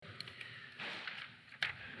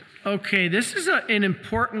Okay, this is an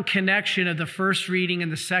important connection of the first reading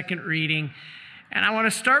and the second reading. And I want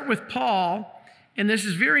to start with Paul, and this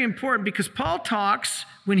is very important because Paul talks,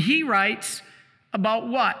 when he writes, about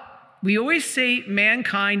what? We always say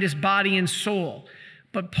mankind is body and soul,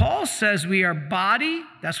 but Paul says we are body,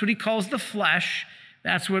 that's what he calls the flesh.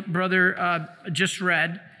 That's what brother just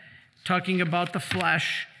read, talking about the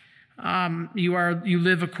flesh. You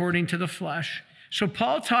live according to the flesh. So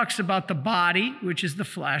Paul talks about the body, which is the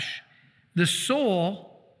flesh, the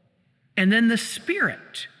soul, and then the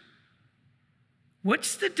spirit.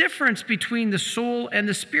 What's the difference between the soul and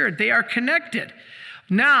the spirit? They are connected.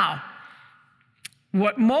 Now,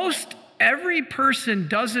 what most every person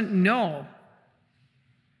doesn't know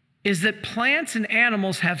is that plants and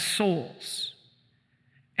animals have souls.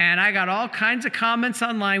 And I got all kinds of comments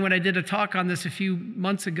online when I did a talk on this a few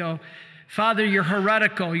months ago. Father, you're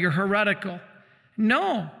heretical. You're heretical.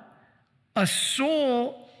 No, a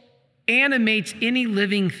soul animates any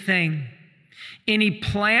living thing. Any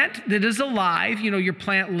plant that is alive, your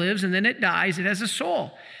plant lives and then it dies, it has a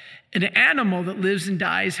soul. An animal that lives and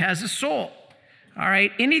dies has a soul. All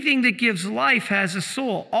right, anything that gives life has a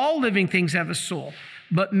soul. All living things have a soul.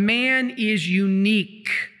 But man is unique.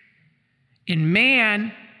 In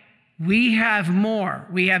man, we have more.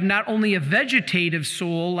 We have not only a vegetative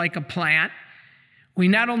soul like a plant, we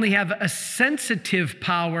not only have a sensitive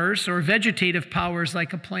powers or vegetative powers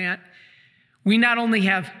like a plant, we not only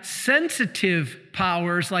have sensitive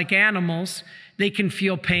powers like animals, they can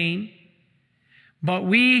feel pain, but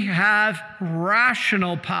we have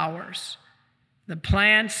rational powers that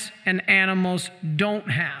plants and animals don't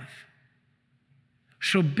have.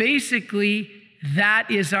 So basically, that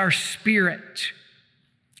is our spirit.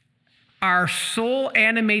 Our soul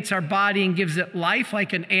animates our body and gives it life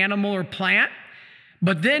like an animal or plant.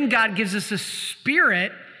 But then God gives us a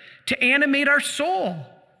spirit to animate our soul.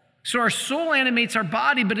 So our soul animates our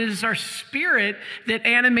body, but it is our spirit that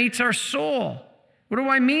animates our soul. What do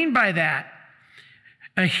I mean by that?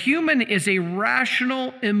 A human is a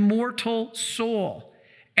rational, immortal soul.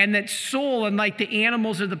 And that soul, unlike the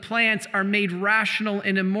animals or the plants, are made rational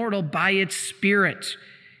and immortal by its spirit.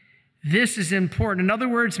 This is important. In other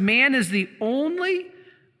words, man is the only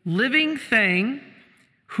living thing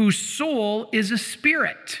whose soul is a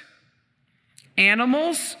spirit.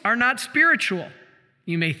 Animals are not spiritual.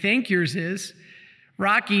 You may think yours is.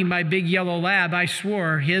 Rocky, my big yellow lab, I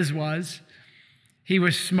swore his was. He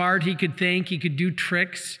was smart, he could think, he could do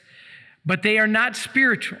tricks, but they are not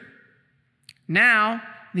spiritual. Now,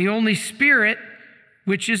 the only spirit,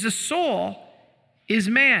 which is a soul, is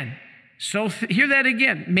man. So hear that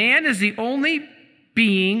again. Man is the only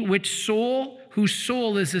being whose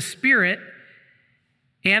soul is a spirit.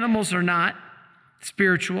 Animals are not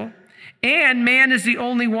spiritual. And man is the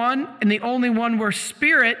only one, and the only one where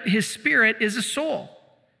his spirit is a soul.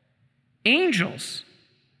 Angels,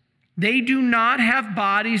 they do not have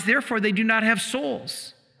bodies, therefore they do not have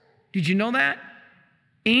souls. Did you know that?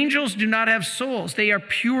 Angels do not have souls. They are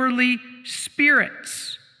purely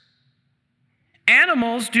spirits.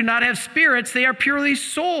 Animals do not have spirits. They are purely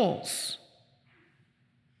souls.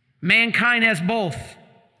 Mankind has both.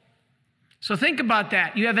 So think about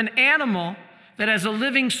that. You have an animal that has a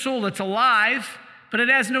living soul that's alive, but it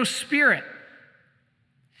has no spirit.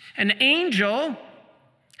 An angel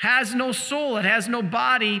has no soul. It has no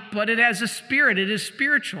body, but it has a spirit. It is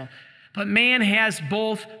spiritual. But man has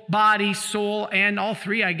both body, soul, and all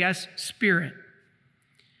three, I guess, spirit.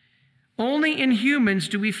 Only in humans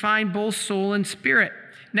do we find both soul and spirit.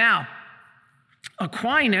 Now,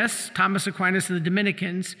 Thomas Aquinas and the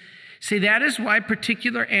Dominicans say that is why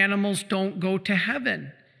particular animals don't go to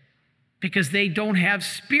heaven, because they don't have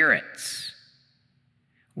spirits.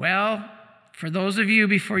 Well, for those of you,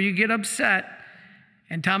 before you get upset,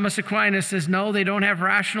 and Thomas Aquinas says, no, they don't have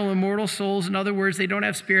rational, immortal souls. In other words, they don't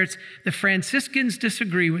have spirits. The Franciscans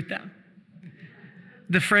disagree with them.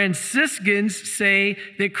 The Franciscans say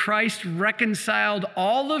that Christ reconciled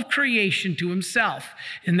all of creation to himself,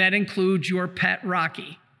 and that includes your pet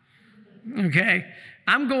Rocky. Okay?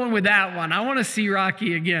 I'm going with that one. I want to see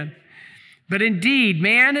Rocky again. But indeed,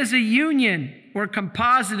 man is a union or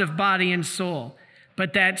composite of body and soul.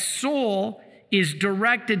 But that soul is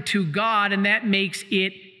directed to God, and that makes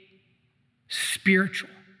it spiritual.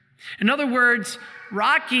 In other words,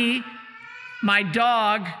 Rocky, my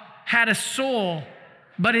dog, had a soul,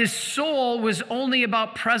 but his soul was only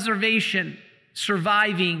about preservation,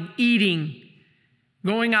 surviving, eating,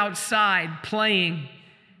 going outside, playing.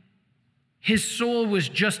 His soul was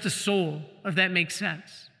just a soul, if that makes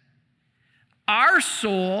sense. Our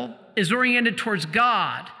soul is oriented towards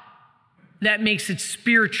God. That makes it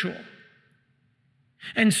spiritual.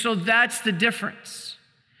 And so that's the difference.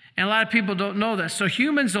 And a lot of people don't know this. So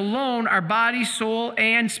humans alone are body, soul,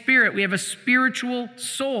 and spirit. We have a spiritual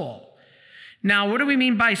soul. Now, what do we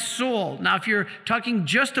mean by soul? Now, if you're talking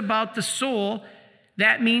just about the soul,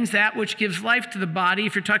 that means that which gives life to the body.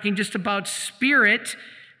 If you're talking just about spirit,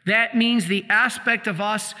 that means the aspect of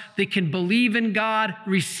us that can believe in God,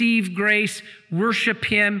 receive grace, worship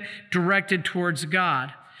Him, directed towards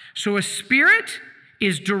God. So a spirit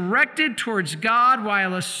is directed towards God,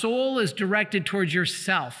 while a soul is directed towards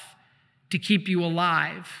yourself to keep you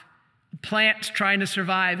alive. A plant's trying to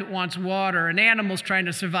survive, it wants water. An animal's trying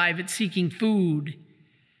to survive, it's seeking food.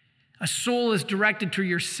 A soul is directed to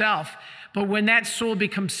yourself. But when that soul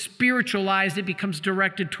becomes spiritualized, it becomes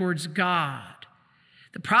directed towards God.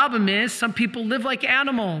 The problem is some people live like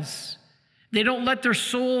animals. They don't let their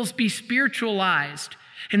souls be spiritualized.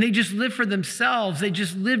 And they just live for themselves. They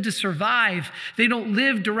just live to survive. They don't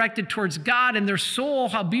live directed towards God. And their soul,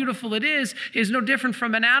 how beautiful it is no different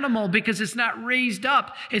from an animal because it's not raised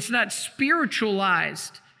up. It's not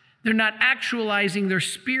spiritualized. They're not actualizing their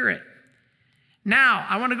spirit. Now,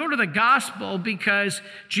 I want to go to the gospel because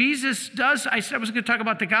Jesus does, I said I wasn't going to talk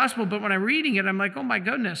about the gospel, but when I'm reading it, I'm like, oh my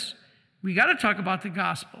goodness, we got to talk about the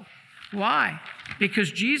gospel. Why?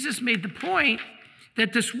 Because Jesus made the point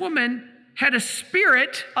that this woman had a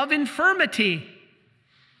spirit of infirmity.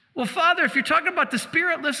 Well, Father, if you're talking about the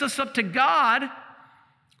spirit lifts us up to God,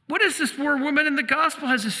 what is this poor woman in the gospel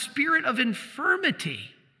has a spirit of infirmity?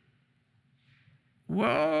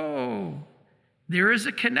 Whoa, there is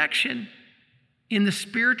a connection in the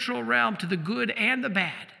spiritual realm to the good and the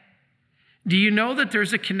bad. Do you know that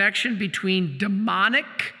there's a connection between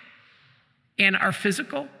demonic and our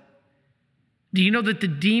physical? Do you know that the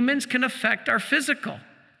demons can affect our physical?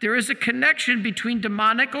 There is a connection between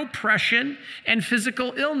demonic oppression and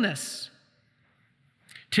physical illness.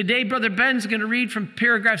 Today, Brother Ben's going to read from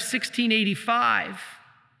paragraph 1685,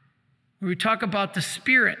 where we talk about the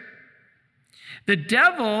spirit. The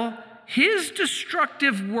devil, his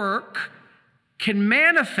destructive work can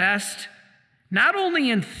manifest not only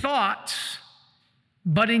in thoughts,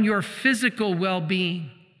 but in your physical well-being.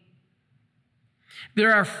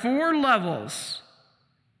 There are 4 levels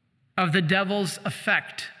of the devil's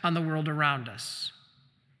effect on the world around us: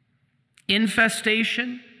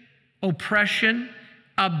 infestation, oppression,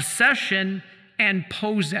 obsession, and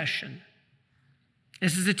possession.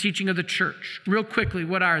 This is the teaching of the church. Real quickly,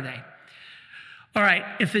 what are they? All right,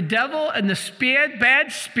 if the devil and the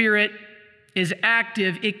bad spirit is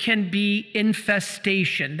active, it can be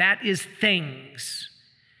infestation. That is things.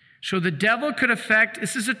 So the devil could affect,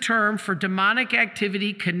 this is a term for demonic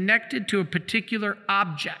activity connected to a particular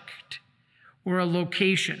object or a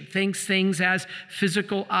location. Things as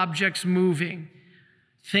physical objects moving,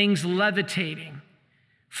 things levitating,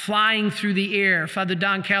 flying through the air. Father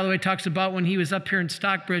Don Calloway talks about when he was up here in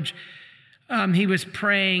Stockbridge, he was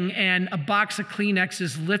praying and a box of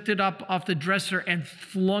Kleenexes lifted up off the dresser and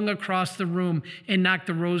flung across the room and knocked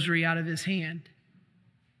the rosary out of his hand.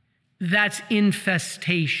 That's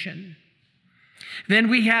infestation. Then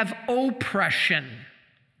we have oppression.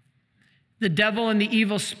 The devil and the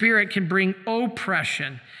evil spirit can bring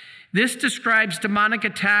oppression. This describes demonic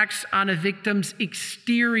attacks on a victim's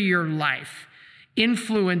exterior life,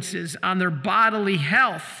 influences on their bodily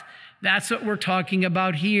health. That's what we're talking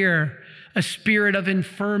about here. A spirit of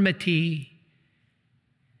infirmity,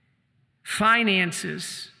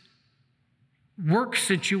 finances, work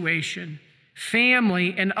situation,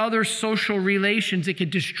 family, and other social relations. It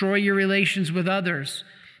could destroy your relations with others.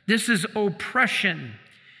 This is oppression.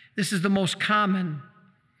 This is the most common.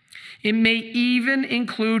 It may even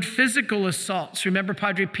include physical assaults. Remember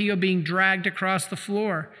Padre Pio being dragged across the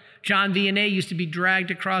floor. John Vianney used to be dragged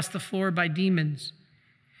across the floor by demons.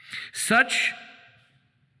 Such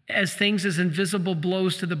as things as invisible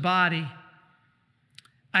blows to the body.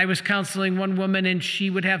 I was counseling one woman and she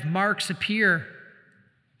would have marks appear,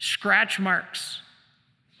 scratch marks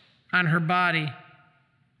on her body.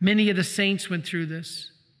 Many of the saints went through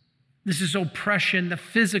this. This is oppression, the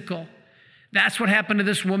physical. That's what happened to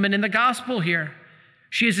this woman in the gospel here.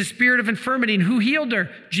 She has a spirit of infirmity, and who healed her?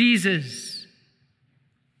 Jesus.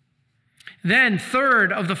 Then,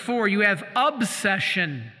 third of the 4, you have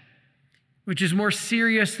obsession, which is more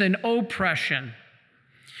serious than oppression.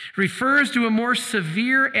 Refers to a more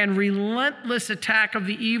severe and relentless attack of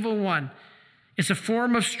the evil one. It's a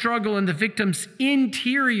form of struggle in the victim's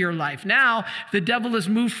interior life. Now, the devil has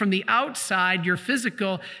moved from the outside, your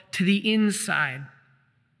physical, to the inside.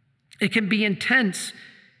 It can be intense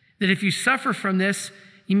that if you suffer from this,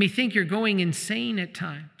 you may think you're going insane at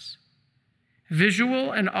times.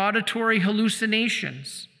 Visual and auditory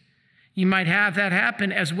hallucinations, You might have that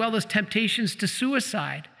happen, as well as temptations to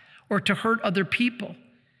suicide or to hurt other people.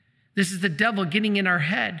 This is the devil getting in our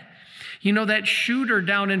head. You know, that shooter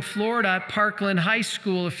down in Florida at Parkland High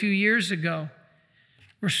School a few years ago,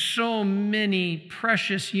 where so many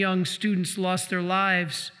precious young students lost their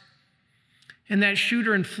lives. And that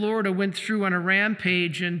shooter in Florida went through on a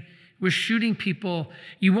rampage and was shooting people.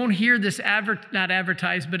 You won't hear this not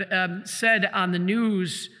advertised, but said on the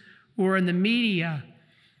news or in the media.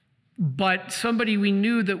 But somebody we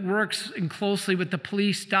knew that works closely with the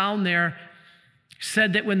police down there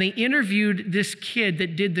said that when they interviewed this kid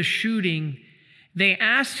that did the shooting, they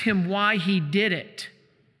asked him why he did it.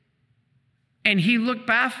 And he looked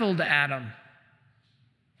baffled at them.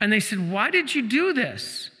 And they said, "Why did you do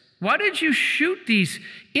this? Why did you shoot these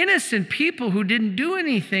innocent people who didn't do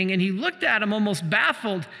anything?" And he looked at him almost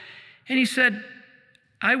baffled. And he said,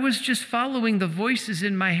 "I was just following the voices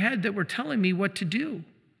in my head that were telling me what to do."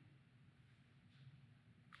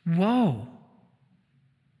 Whoa.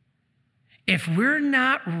 If we're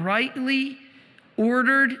not rightly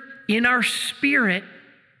ordered in our spirit,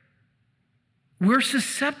 we're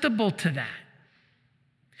susceptible to that.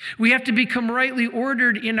 We have to become rightly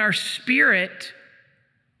ordered in our spirit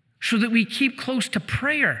so that we keep close to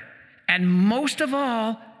prayer, and most of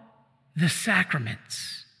all, the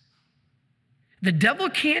sacraments. The devil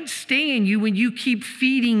can't stay in you when you keep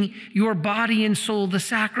feeding your body and soul the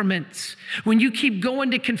sacraments. When you keep going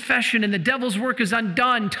to confession and the devil's work is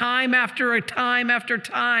undone time after time after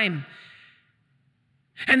time.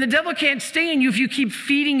 And the devil can't stay in you if you keep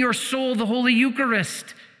feeding your soul the Holy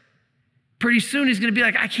Eucharist. Pretty soon he's going to be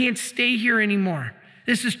like, "I can't stay here anymore.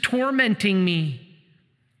 This is tormenting me."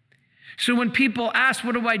 So when people ask,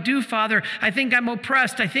 "What do I do, Father?" "I think I'm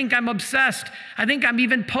oppressed. I think I'm obsessed. I think I'm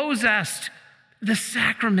even possessed." The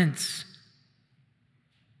sacraments.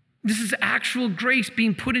 This is actual grace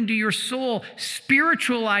being put into your soul,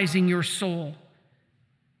 spiritualizing your soul.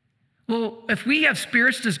 Well, if we have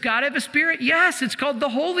spirits, does God have a spirit? Yes, it's called the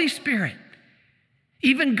Holy Spirit.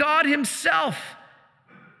 Even God himself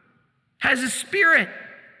has a spirit.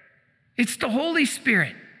 It's the Holy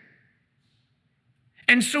Spirit.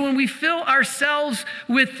 And so when we fill ourselves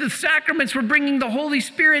with the sacraments, we're bringing the Holy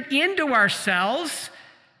Spirit into ourselves.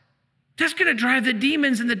 That's going to drive the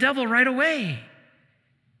demons and the devil right away.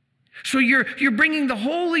 So you're bringing the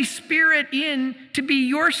Holy Spirit in to be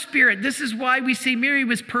your spirit. This is why we say Mary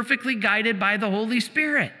was perfectly guided by the Holy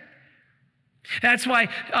Spirit. That's why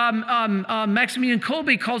Maximilian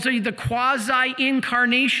Kolbe calls her the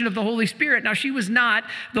quasi-incarnation of the Holy Spirit. Now, she was not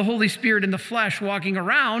the Holy Spirit in the flesh walking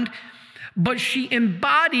around, but she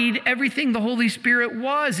embodied everything the Holy Spirit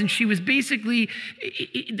was, and she was basically,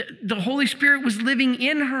 the Holy Spirit was living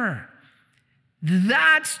in her.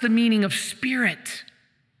 That's the meaning of spirit.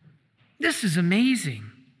 This is amazing.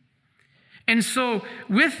 And so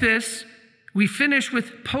with this, we finish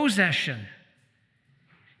with possession.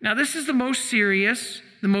 Now, this is the most serious,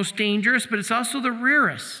 the most dangerous, but it's also the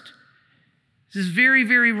rarest. This is very,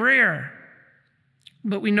 very rare,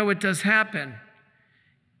 but we know it does happen.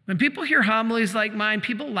 When people hear homilies like mine,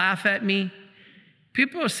 people laugh at me.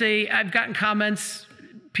 People say, I've gotten comments,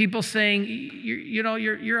 people saying,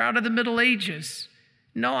 you're out of the Middle Ages.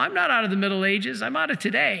 No, I'm not out of the Middle Ages. I'm out of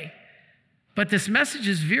today. But this message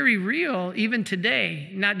is very real even today,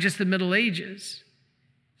 not just the Middle Ages.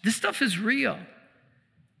 This stuff is real.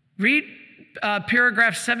 Read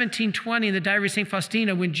paragraph 1720 in the Diary of St.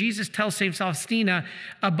 Faustina when Jesus tells St. Faustina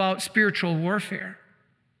about spiritual warfare.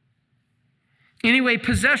 Anyway,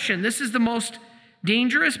 possession. This is the most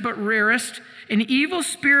dangerous but rarest. An evil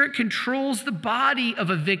spirit controls the body of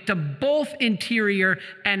a victim, both interior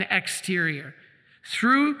and exterior,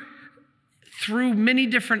 through many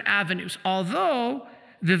different avenues, although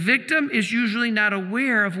the victim is usually not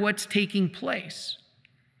aware of what's taking place.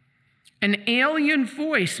 An alien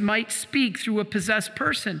voice might speak through a possessed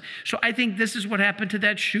person. So I think this is what happened to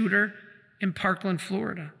that shooter in Parkland,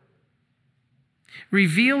 Florida.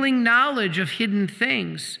 Revealing knowledge of hidden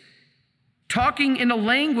things, talking in a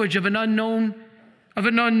language of an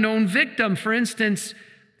unknown victim. For instance,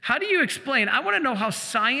 how do you explain? I want to know how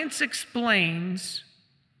science explains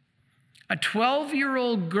a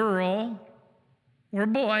 12-year-old girl or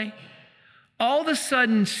boy all of a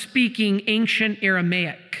sudden speaking ancient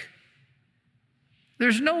Aramaic.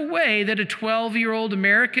 There's no way that a 12-year-old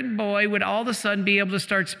American boy would all of a sudden be able to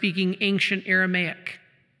start speaking ancient Aramaic,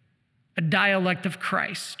 a dialect of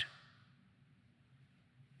Christ.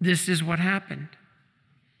 This is what happened.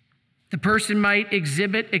 The person might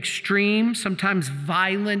exhibit extreme, sometimes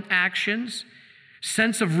violent actions,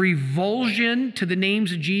 sense of revulsion to the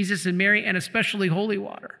names of Jesus and Mary, and especially holy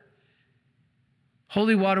water.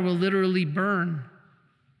 Holy water will literally burn.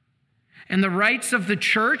 And the rites of the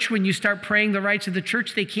church, when you start praying the rites of the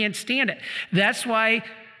church, they can't stand it. That's why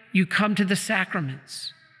you come to the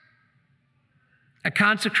sacraments. A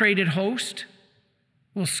consecrated host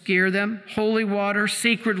will scare them. Holy water,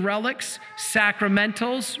 sacred relics,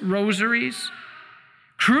 sacramentals, rosaries,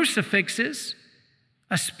 crucifixes,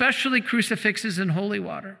 especially crucifixes and holy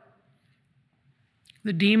water.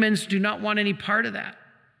 The demons do not want any part of that.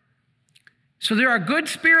 So there are good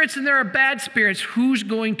spirits and there are bad spirits. Who's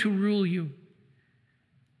going to rule you?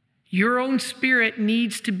 Your own spirit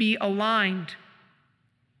needs to be aligned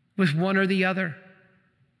with one or the other.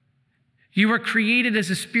 You were created as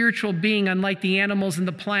a spiritual being, unlike the animals and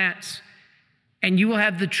the plants, and you will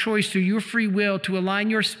have the choice through your free will to align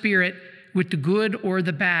your spirit with the good or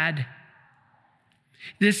the bad.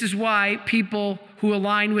 This is why people who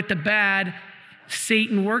align with the bad,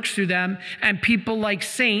 Satan works through them, and people like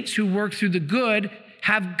saints who work through the good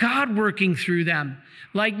have God working through them.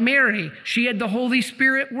 Like Mary, she had the Holy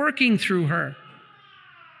Spirit working through her.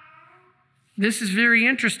 This is very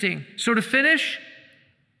interesting. So to finish,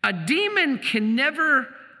 a demon can never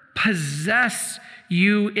possess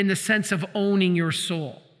you in the sense of owning your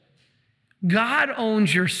soul. God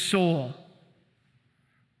owns your soul.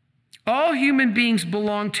 All human beings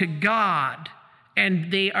belong to God,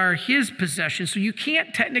 and they are his possession. So you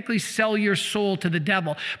can't technically sell your soul to the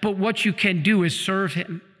devil, but what you can do is serve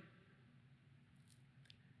him.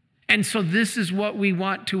 And so this is what we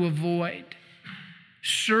want to avoid.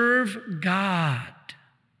 Serve God,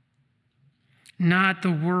 not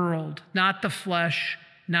the world, not the flesh,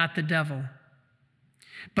 not the devil.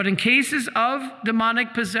 But in cases of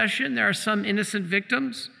demonic possession, there are some innocent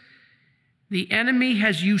victims. The enemy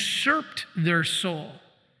has usurped their soul,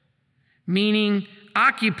 meaning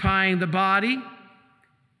occupying the body.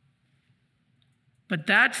 But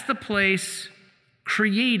that's the place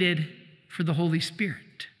created for the Holy Spirit.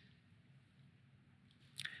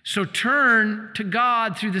 So turn to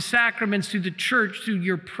God through the sacraments, through the church, through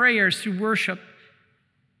your prayers, through worship,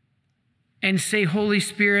 and say, Holy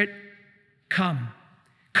Spirit, come.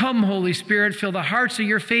 Come, Holy Spirit, fill the hearts of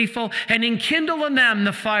your faithful and enkindle in them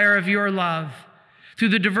the fire of your love. Through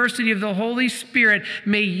the diversity of the Holy Spirit,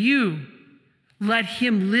 may you let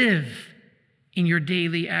him live in your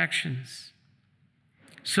daily actions.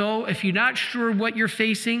 So if you're not sure what you're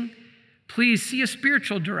facing, please see a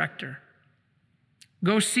spiritual director.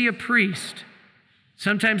 Go see a priest.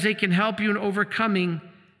 Sometimes they can help you in overcoming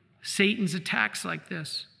Satan's attacks like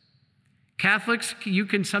this. Catholics, you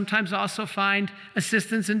can sometimes also find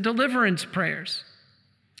assistance in deliverance prayers.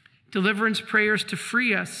 Deliverance prayers to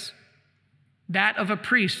free us. That of a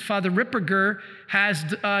priest. Father Ripperger has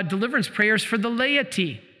deliverance prayers for the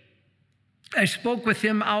laity. I spoke with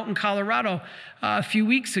him out in Colorado a few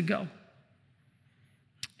weeks ago.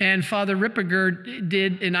 And Father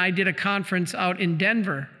Ripperger and I did a conference out in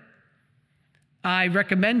Denver. I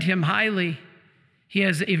recommend him highly. He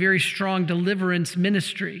has a very strong deliverance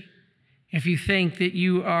ministry. If you think that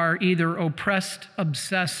you are either oppressed,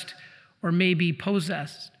 obsessed, or maybe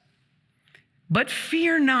possessed. But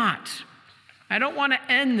fear not. I don't want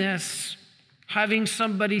to end this having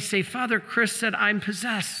somebody say, Father Chris said I'm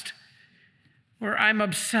possessed, or I'm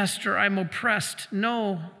obsessed, or I'm oppressed.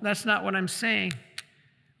 No, that's not what I'm saying.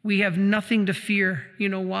 We have nothing to fear. You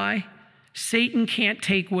know why? Satan can't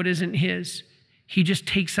take what isn't his. He just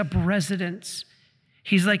takes up residence.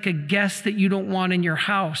 He's like a guest that you don't want in your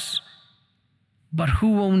house. But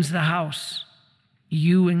who owns the house?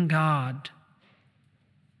 You and God.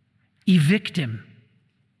 Evict him.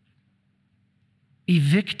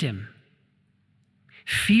 Evict him.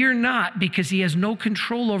 Fear not, because he has no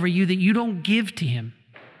control over you that you don't give to him.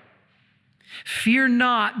 Fear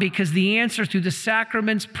not, because the answer through the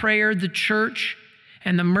sacraments, prayer, the church,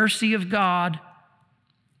 and the mercy of God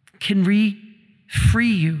can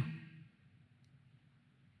free you.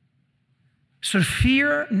 So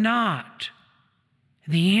fear not.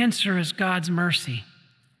 The answer is God's mercy.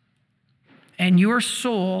 And your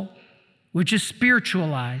soul, which is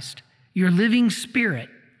spiritualized, your living spirit,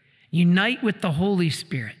 unite with the Holy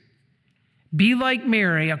Spirit. Be like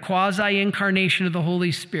Mary, a quasi-incarnation of the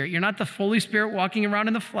Holy Spirit. You're not the Holy Spirit walking around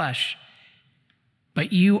in the flesh,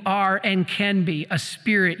 but you are and can be a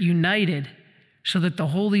spirit united so that the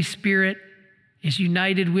Holy Spirit is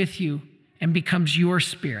united with you and becomes your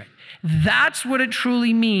spirit. That's what it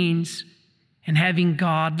truly means in having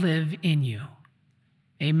God live in you.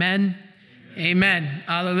 Amen. Amen.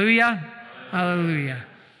 Hallelujah. Hallelujah.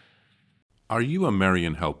 Are you a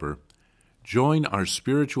Marian helper? Join our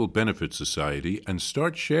Spiritual Benefit Society and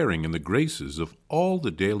start sharing in the graces of all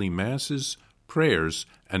the daily masses, prayers,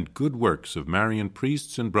 and good works of Marian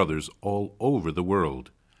priests and brothers all over the world.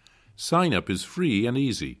 Sign up is free and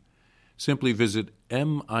easy. Simply visit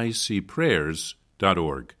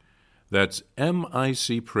micprayers.org. That's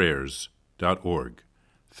micprayers.org.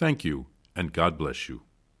 Thank you, and God bless you.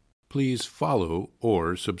 Please follow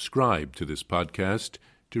or subscribe to this podcast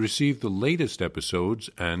to receive the latest episodes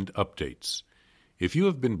and updates. If you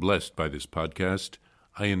have been blessed by this podcast,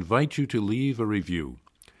 I invite you to leave a review.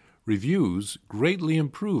 Reviews greatly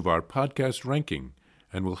improve our podcast ranking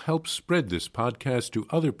and will help spread this podcast to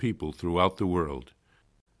other people throughout the world.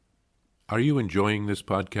 Are you enjoying this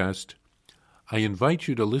podcast? I invite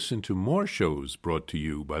you to listen to more shows brought to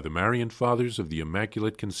you by the Marian Fathers of the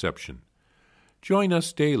Immaculate Conception. Join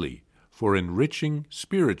us daily for enriching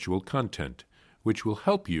spiritual content, which will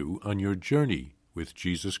help you on your journey with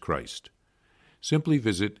Jesus Christ. Simply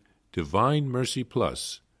visit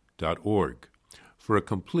DivineMercyPlus.org for a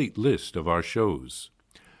complete list of our shows.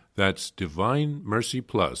 That's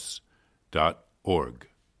DivineMercyPlus.org.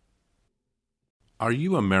 Are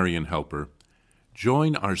you a Marian helper?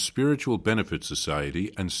 Join our Spiritual Benefit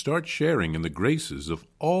Society and start sharing in the graces of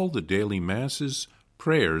all the daily masses,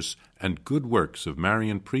 prayers, and good works of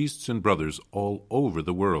Marian priests and brothers all over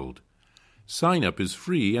the world. Sign up is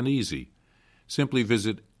free and easy. Simply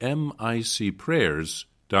visit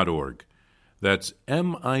micprayers.org. That's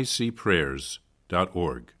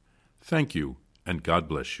micprayers.org. Thank you, and God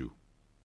bless you.